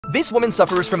This woman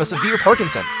suffers from a severe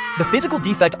Parkinson's. The physical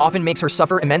defect often makes her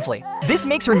suffer immensely. This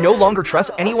makes her no longer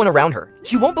trust anyone around her.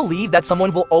 She won't believe that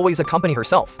someone will always accompany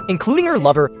herself. Including her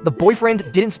lover, the boyfriend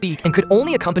didn't speak and could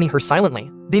only accompany her silently.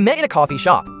 They met in a coffee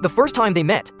shop. The first time they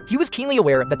met, he was keenly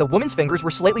aware that the woman's fingers were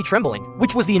slightly trembling,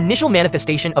 which was the initial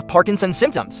manifestation of Parkinson's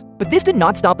symptoms. But this did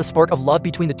not stop the spark of love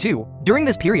between the two. During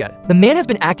this period, the man has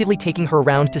been actively taking her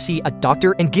around to see a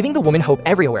doctor and giving the woman hope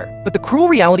everywhere. But the cruel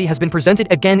reality has been presented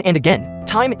again and again.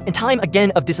 Time and time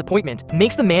again of disappointment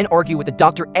makes the man argue with the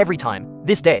doctor every time.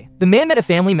 This day, the man met a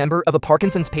family member of a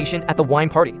Parkinson's patient at the wine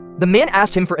party. The man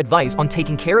asked him for advice on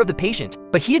taking care of the patient,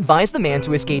 but he advised the man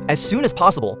to escape as soon as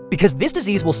possible because this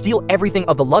disease will steal everything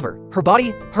of the lover, her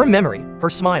body, her memory, her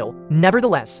smile.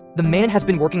 Nevertheless, the man has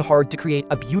been working hard to create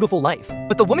a beautiful life,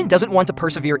 but the woman doesn't want to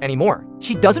persevere anymore.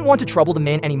 She doesn't want to trouble the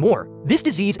man anymore. This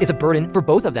disease is a burden for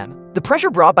both of them. The pressure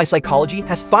brought by psychology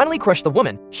has finally crushed the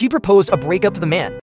woman. She proposed a breakup to the man.